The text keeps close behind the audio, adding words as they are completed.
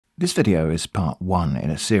This video is part 1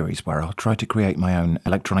 in a series where I'll try to create my own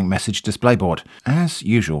electronic message display board. As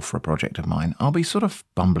usual for a project of mine, I'll be sort of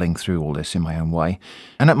bumbling through all this in my own way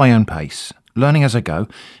and at my own pace, learning as I go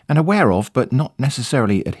and aware of, but not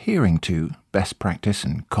necessarily adhering to, best practice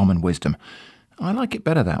and common wisdom. I like it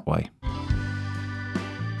better that way.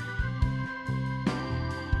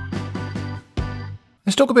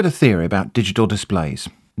 Let's talk a bit of theory about digital displays.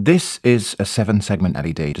 This is a 7-segment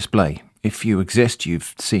LED display. If you exist,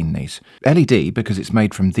 you've seen these. LED because it's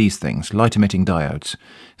made from these things, light-emitting diodes.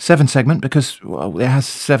 7-segment because, well, it has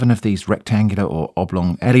 7 of these rectangular or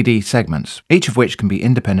oblong LED segments, each of which can be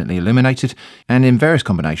independently illuminated and in various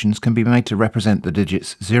combinations can be made to represent the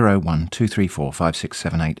digits 0, 1, 2, 3, 4, 5, 6,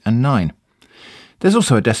 7, 8 and 9. There's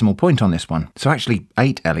also a decimal point on this one, so actually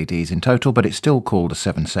 8 LEDs in total, but it's still called a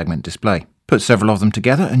 7-segment display. Put several of them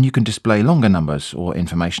together and you can display longer numbers or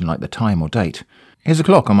information like the time or date. Here's a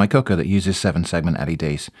clock on my cooker that uses 7-segment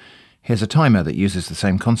LEDs. Here's a timer that uses the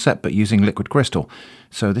same concept but using liquid crystal.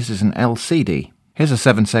 So this is an LCD. Here's a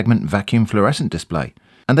 7-segment vacuum fluorescent display.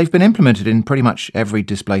 And they've been implemented in pretty much every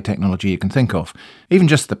display technology you can think of, even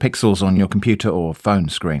just the pixels on your computer or phone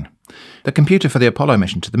screen. The computer for the Apollo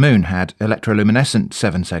mission to the moon had electroluminescent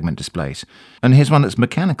 7-segment displays. And here's one that's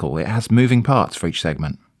mechanical. It has moving parts for each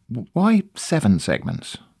segment. Why 7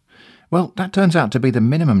 segments? Well, that turns out to be the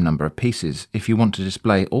minimum number of pieces if you want to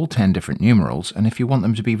display all 10 different numerals and if you want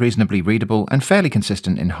them to be reasonably readable and fairly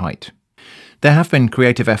consistent in height. There have been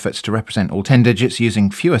creative efforts to represent all 10 digits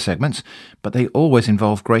using fewer segments, but they always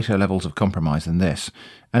involve greater levels of compromise than this,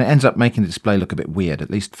 and it ends up making the display look a bit weird,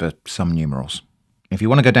 at least for some numerals. If you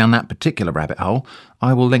want to go down that particular rabbit hole,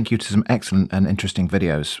 I will link you to some excellent and interesting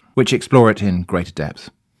videos, which explore it in greater depth.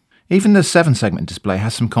 Even the 7-segment display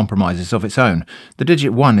has some compromises of its own. The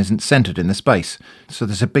digit 1 isn't centered in the space, so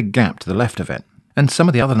there's a big gap to the left of it. And some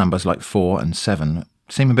of the other numbers like 4 and 7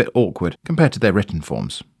 seem a bit awkward compared to their written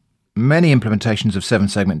forms. Many implementations of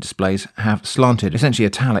 7-segment displays have slanted, essentially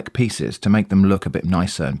italic pieces to make them look a bit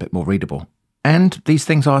nicer and a bit more readable. And these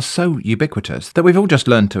things are so ubiquitous that we've all just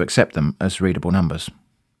learned to accept them as readable numbers.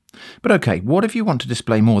 But okay, what if you want to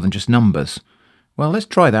display more than just numbers? Well, let's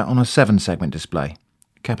try that on a 7-segment display.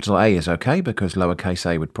 Capital A is okay because lowercase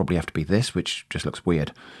a would probably have to be this, which just looks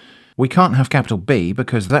weird. We can't have capital B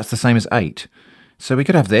because that's the same as 8. So we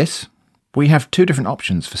could have this. We have 2 different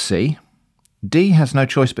options for C. D has no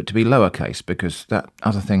choice but to be lowercase because that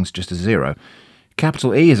other thing's just a 0.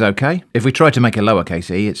 Capital E is okay. If we try to make a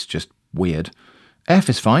lowercase e, it's just weird. F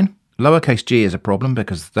is fine. Lowercase g is a problem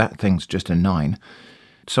because that thing's just a 9.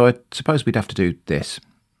 So I suppose we'd have to do this.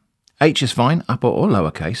 H is fine, upper or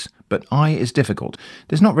lowercase, but I is difficult.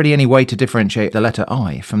 There's not really any way to differentiate the letter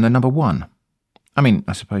I from the number 1. I mean,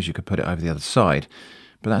 I suppose you could put it over the other side,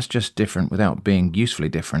 but that's just different without being usefully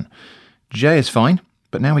different. J is fine,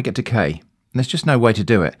 but now we get to K. And there's just no way to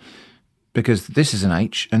do it, because this is an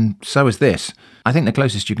H, and so is this. I think the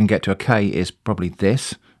closest you can get to a K is probably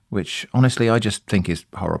this, which honestly I just think is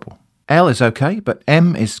horrible. L is okay, but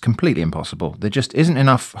M is completely impossible. There just isn't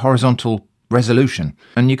enough horizontal resolution,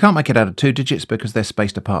 and you can't make it out of 2 digits because they're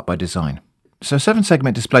spaced apart by design. So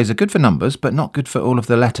 7-segment displays are good for numbers, but not good for all of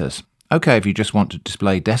the letters. Okay if you just want to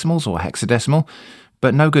display decimals or hexadecimal,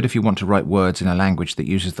 but no good if you want to write words in a language that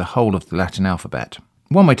uses the whole of the Latin alphabet.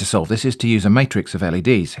 One way to solve this is to use a matrix of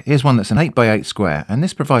LEDs. Here's one that's an 8x8 square, and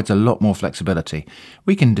this provides a lot more flexibility.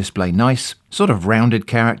 We can display nice, sort of rounded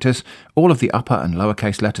characters. All of the upper and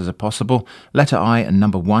lowercase letters are possible. Letter I and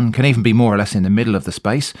number 1 can even be more or less in the middle of the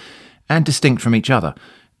space, and distinct from each other.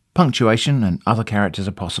 Punctuation and other characters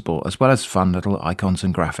are possible, as well as fun little icons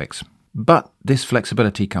and graphics. But this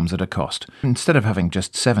flexibility comes at a cost. Instead of having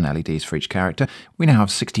just 7 LEDs for each character, we now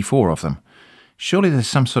have 64 of them. Surely there's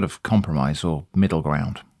some sort of compromise or middle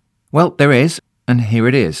ground. Well, there is, and here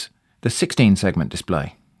it is, the 16-segment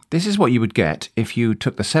display. This is what you would get if you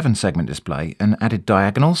took the 7-segment display and added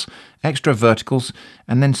diagonals, extra verticals,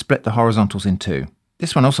 and then split the horizontals in 2.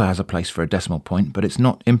 This one also has a place for a decimal point, but it's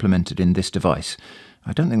not implemented in this device.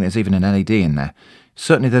 I don't think there's even an LED in there.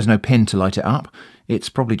 Certainly there's no pin to light it up. It's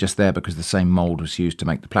probably just there because the same mould was used to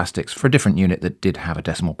make the plastics for a different unit that did have a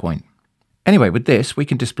decimal point. Anyway, with this, we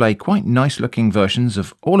can display quite nice-looking versions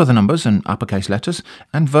of all of the numbers and uppercase letters,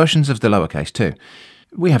 and versions of the lowercase too.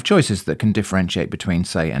 We have choices that can differentiate between,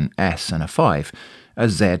 say, an S and a 5, a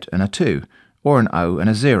Z and a 2, or an O and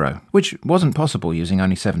a 0, which wasn't possible using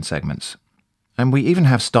only 7 segments. And we even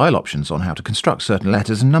have style options on how to construct certain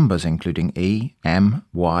letters and numbers, including E, M,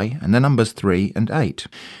 Y, and the numbers 3 and 8.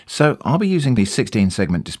 So I'll be using these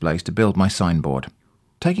 16-segment displays to build my signboard.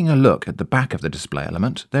 Taking a look at the back of the display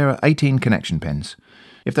element, there are 18 connection pins.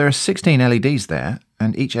 If there are 16 LEDs there,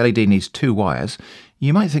 and each LED needs 2 wires,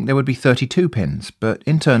 You might think there would be 32 pins, but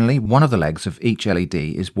internally one of the legs of each LED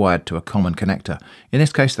is wired to a common connector, in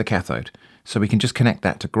this case the cathode. So we can just connect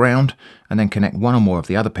that to ground and then connect one or more of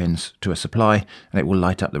the other pins to a supply and it will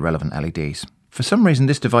light up the relevant LEDs. For some reason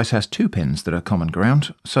this device has 2 pins that are common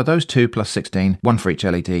ground, so those 2 plus 16, one for each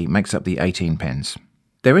LED, makes up the 18 pins.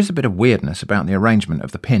 There is a bit of weirdness about the arrangement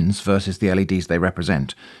of the pins versus the LEDs they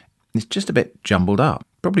represent. It's just a bit jumbled up,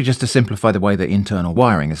 probably just to simplify the way the internal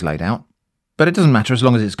wiring is laid out. But it doesn't matter as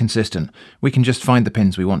long as it's consistent. We can just find the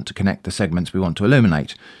pins we want to connect the segments we want to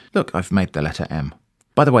illuminate. Look, I've made the letter M.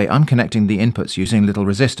 By the way, I'm connecting the inputs using little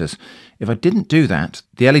resistors. If I didn't do that,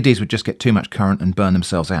 the LEDs would just get too much current and burn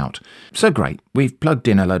themselves out. So great, we've plugged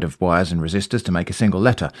in a load of wires and resistors to make a single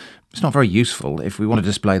letter. It's not very useful if we want a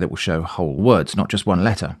display that will show whole words, not just one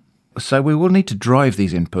letter. So we will need to drive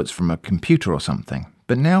these inputs from a computer or something.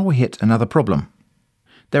 But now we hit another problem.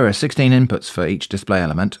 There are 16 inputs for each display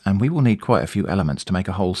element, and we will need quite a few elements to make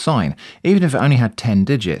a whole sign. Even if it only had 10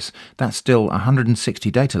 digits, that's still 160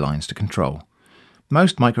 data lines to control.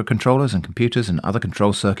 Most microcontrollers and computers and other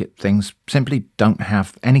control circuit things simply don't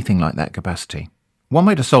have anything like that capacity. One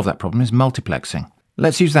way to solve that problem is multiplexing.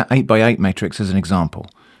 Let's use that 8x8 matrix as an example.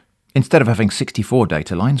 Instead of having 64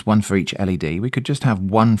 data lines, one for each LED, we could just have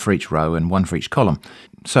one for each row and one for each column.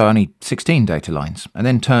 So only 16 data lines, and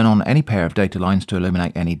then turn on any pair of data lines to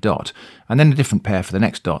illuminate any dot, and then a different pair for the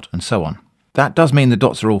next dot, and so on. That does mean the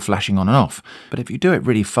dots are all flashing on and off, but if you do it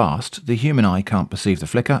really fast, the human eye can't perceive the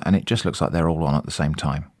flicker and it just looks like they're all on at the same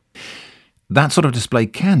time. That sort of display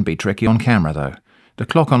can be tricky on camera though. The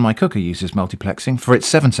clock on my cooker uses multiplexing for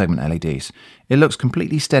its 7-segment LEDs. It looks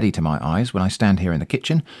completely steady to my eyes when I stand here in the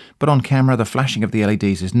kitchen, but on camera the flashing of the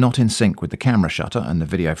LEDs is not in sync with the camera shutter and the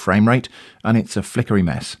video frame rate, and it's a flickery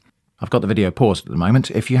mess. I've got the video paused at the moment.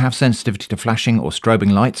 If you have sensitivity to flashing or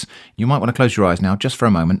strobing lights, you might want to close your eyes now just for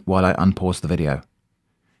a moment while I unpause the video.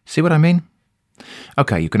 See what I mean?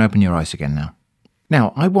 Okay, you can open your eyes again now.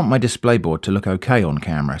 Now, I want my display board to look okay on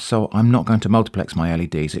camera, so I'm not going to multiplex my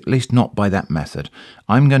LEDs, at least not by that method.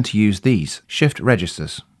 I'm going to use these shift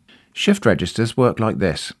registers. Shift registers work like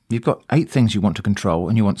this. You've got 8 things you want to control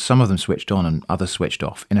and you want some of them switched on and others switched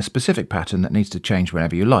off in a specific pattern that needs to change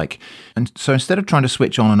whenever you like. And so instead of trying to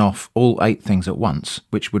switch on and off all 8 things at once,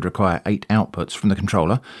 which would require 8 outputs from the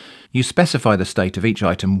controller, you specify the state of each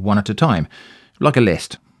item one at a time, like a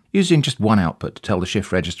list, using just one output to tell the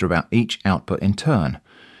shift register about each output in turn.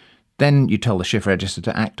 Then you tell the shift register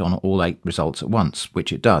to act on all 8 results at once,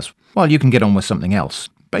 which it does, while you can get on with something else.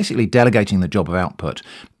 Basically delegating the job of output.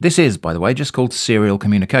 This is, by the way, just called serial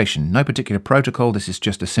communication. No particular protocol, this is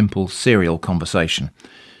just a simple serial conversation.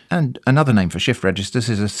 And another name for shift registers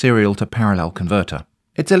is a serial to parallel converter.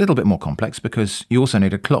 It's a little bit more complex because you also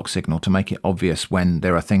need a clock signal to make it obvious when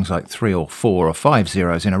there are things like 3 or 4 or 5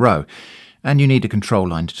 zeros in a row. And you need a control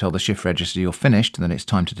line to tell the shift register you're finished and that it's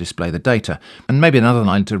time to display the data. And maybe another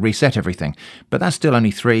line to reset everything. But that's still only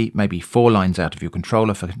 3, maybe 4 lines out of your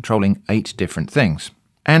controller for controlling 8 different things.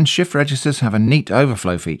 And shift registers have a neat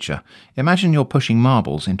overflow feature. Imagine you're pushing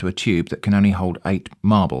marbles into a tube that can only hold 8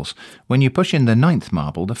 marbles. When you push in the 9th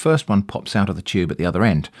marble, the first one pops out of the tube at the other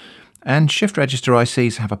end. And shift register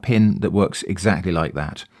ICs have a pin that works exactly like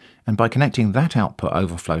that. And by connecting that output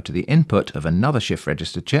overflow to the input of another shift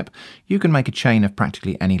register chip, you can make a chain of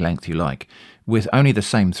practically any length you like, with only the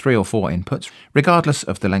same 3 or 4 inputs, regardless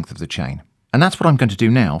of the length of the chain. And that's what I'm going to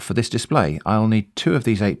do now for this display. I'll need 2 of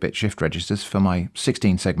these 8-bit shift registers for my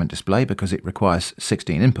 16-segment display because it requires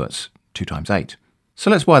 16 inputs, 2 times 8.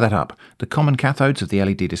 So let's wire that up. The common cathodes of the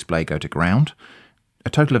LED display go to ground. A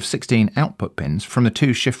total of 16 output pins from the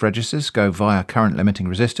 2 shift registers go via current limiting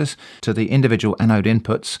resistors to the individual anode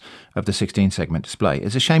inputs of the 16-segment display.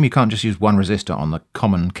 It's a shame you can't just use one resistor on the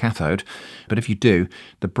common cathode, but if you do,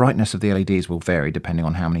 the brightness of the LEDs will vary depending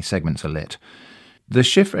on how many segments are lit. The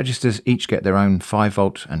shift registers each get their own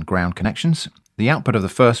 5-volt and ground connections. The output of the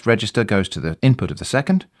first register goes to the input of the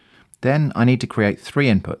second. Then I need to create 3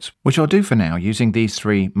 inputs, which I'll do for now using these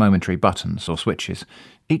 3 momentary buttons or switches.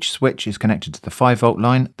 Each switch is connected to the 5-volt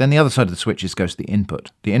line, then the other side of the switches goes to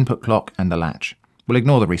the input clock and the latch. We'll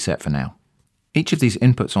ignore the reset for now. Each of these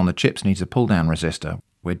inputs on the chips needs a pull-down resistor.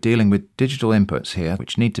 We're dealing with digital inputs here,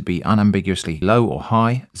 which need to be unambiguously low or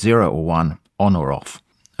high, 0 or 1, on or off.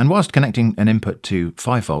 And whilst connecting an input to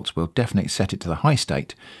 5 volts will definitely set it to the high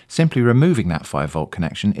state, simply removing that 5-volt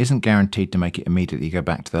connection isn't guaranteed to make it immediately go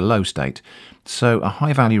back to the low state. So a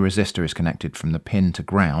high-value resistor is connected from the pin to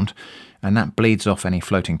ground, and that bleeds off any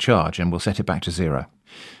floating charge and will set it back to 0.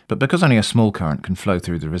 But because only a small current can flow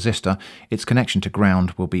through the resistor, its connection to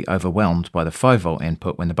ground will be overwhelmed by the 5-volt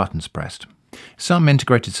input when the button's pressed. Some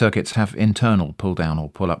integrated circuits have internal pull-down or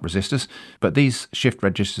pull-up resistors, but these shift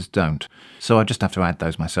registers don't, so I just have to add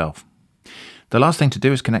those myself. The last thing to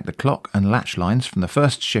do is connect the clock and latch lines from the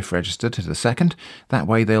first shift register to the second. That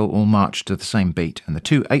way they'll all march to the same beat, and the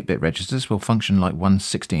two 8-bit registers will function like one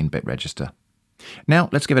 16-bit register. Now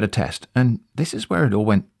let's give it a test, and this is where it all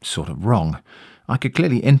went sort of wrong. I could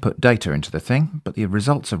clearly input data into the thing, but the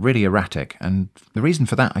results are really erratic, and the reason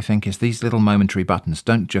for that, I think, is these little momentary buttons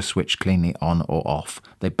don't just switch cleanly on or off,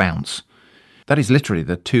 they bounce. That is literally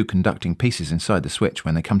the two conducting pieces inside the switch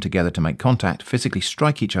when they come together to make contact, physically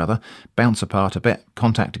strike each other, bounce apart a bit,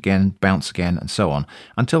 contact again, bounce again, and so on,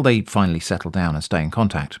 until they finally settle down and stay in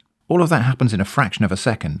contact. All of that happens in a fraction of a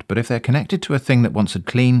second, but if they're connected to a thing that wants a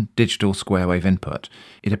clean digital square wave input,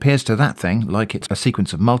 it appears to that thing like it's a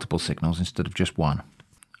sequence of multiple signals instead of just one.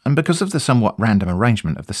 And because of the somewhat random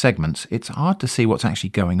arrangement of the segments, it's hard to see what's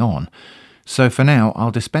actually going on. So for now, I'll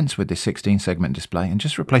dispense with this 16-segment display and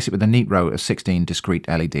just replace it with a neat row of 16 discrete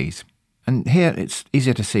LEDs. And here it's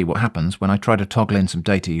easier to see what happens when I try to toggle in some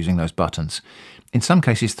data using those buttons. In some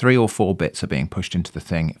cases, 3 or 4 bits are being pushed into the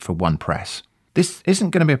thing for one press. This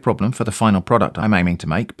isn't going to be a problem for the final product I'm aiming to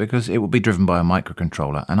make because it will be driven by a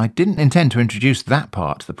microcontroller, and I didn't intend to introduce that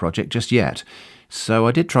part to the project just yet. So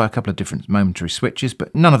I did try a couple of different momentary switches,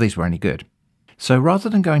 but none of these were any good. So rather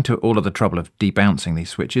than going to all of the trouble of debouncing these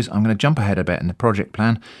switches, I'm going to jump ahead a bit in the project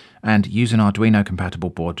plan and use an Arduino compatible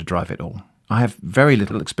board to drive it all. I have very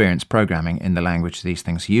little experience programming in the language these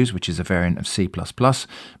things use, which is a variant of C++,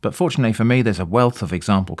 but fortunately for me there's a wealth of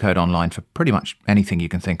example code online for pretty much anything you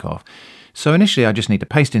can think of. So initially I just need to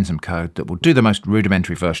paste in some code that will do the most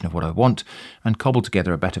rudimentary version of what I want and cobble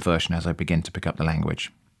together a better version as I begin to pick up the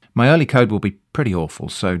language. My early code will be pretty awful,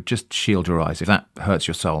 so just shield your eyes if that hurts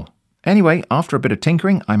your soul. Anyway, after a bit of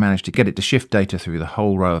tinkering, I managed to get it to shift data through the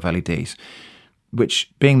whole row of LEDs,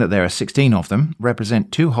 which, being that there are 16 of them,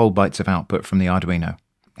 represent 2 whole bytes of output from the Arduino.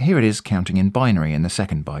 Here it is counting in binary in the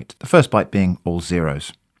second byte, the first byte being all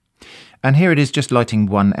zeros. And here it is just lighting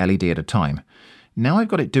one LED at a time. Now I've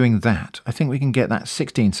got it doing that, I think we can get that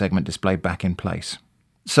 16-segment display back in place.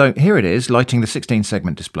 So here it is lighting the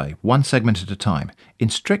 16-segment display, one segment at a time, in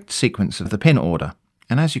strict sequence of the pin order.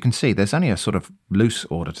 And as you can see, there's only a sort of loose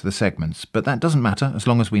order to the segments, but that doesn't matter as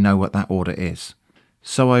long as we know what that order is.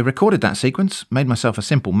 So I recorded that sequence, made myself a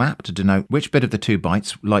simple map to denote which bit of the 2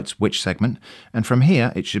 bytes lights which segment, and from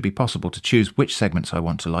here it should be possible to choose which segments I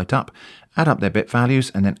want to light up, add up their bit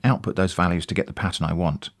values, and then output those values to get the pattern I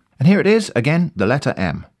want. And here it is, again, the letter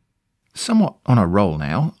M. Somewhat on a roll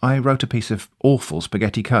now, I wrote a piece of awful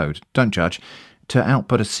spaghetti code, don't judge, to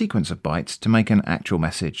output a sequence of bytes to make an actual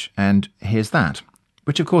message, and here's that.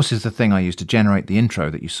 Which of course is the thing I used to generate the intro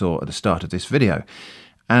that you saw at the start of this video.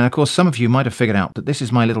 And of course some of you might have figured out that this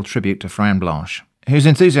is my little tribute to Fran Blanche, whose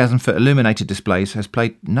enthusiasm for illuminated displays has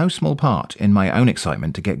played no small part in my own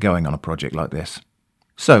excitement to get going on a project like this.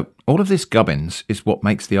 So all of this gubbins is what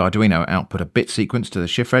makes the Arduino output a bit sequence to the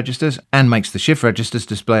shift registers and makes the shift registers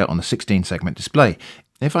display it on the 16-segment display.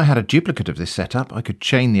 If I had a duplicate of this setup, I could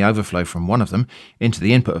chain the overflow from one of them into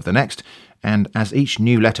the input of the next, and as each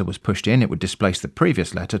new letter was pushed in, it would displace the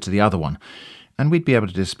previous letter to the other one. And we'd be able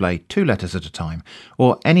to display 2 letters at a time,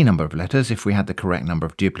 or any number of letters if we had the correct number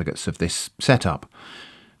of duplicates of this setup.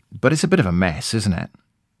 But it's a bit of a mess, isn't it?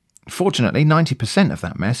 Fortunately, 90% of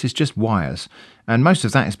that mess is just wires, and most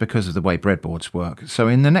of that is because of the way breadboards work. So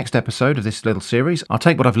in the next episode of this little series, I'll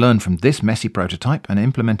take what I've learned from this messy prototype and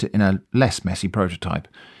implement it in a less messy prototype.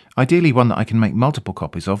 Ideally one that I can make multiple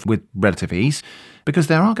copies of with relative ease, because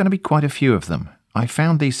there are going to be quite a few of them. I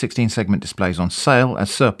found these 16-segment displays on sale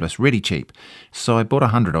as surplus really cheap, so I bought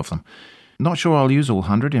 100 of them. Not sure I'll use all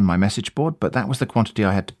 100 in my message board, but that was the quantity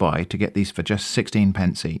I had to buy to get these for just 16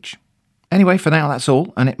 pence each. Anyway, for now that's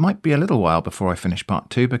all, and it might be a little while before I finish part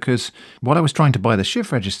 2 because while I was trying to buy the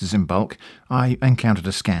shift registers in bulk, I encountered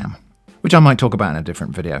a scam, which I might talk about in a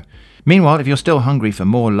different video. Meanwhile, if you're still hungry for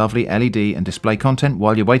more lovely LED and display content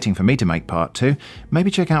while you're waiting for me to make part 2, maybe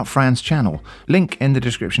check out Fran's channel. Link in the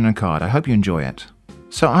description and card. I hope you enjoy it.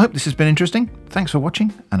 So I hope this has been interesting. Thanks for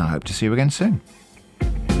watching, and I hope to see you again soon.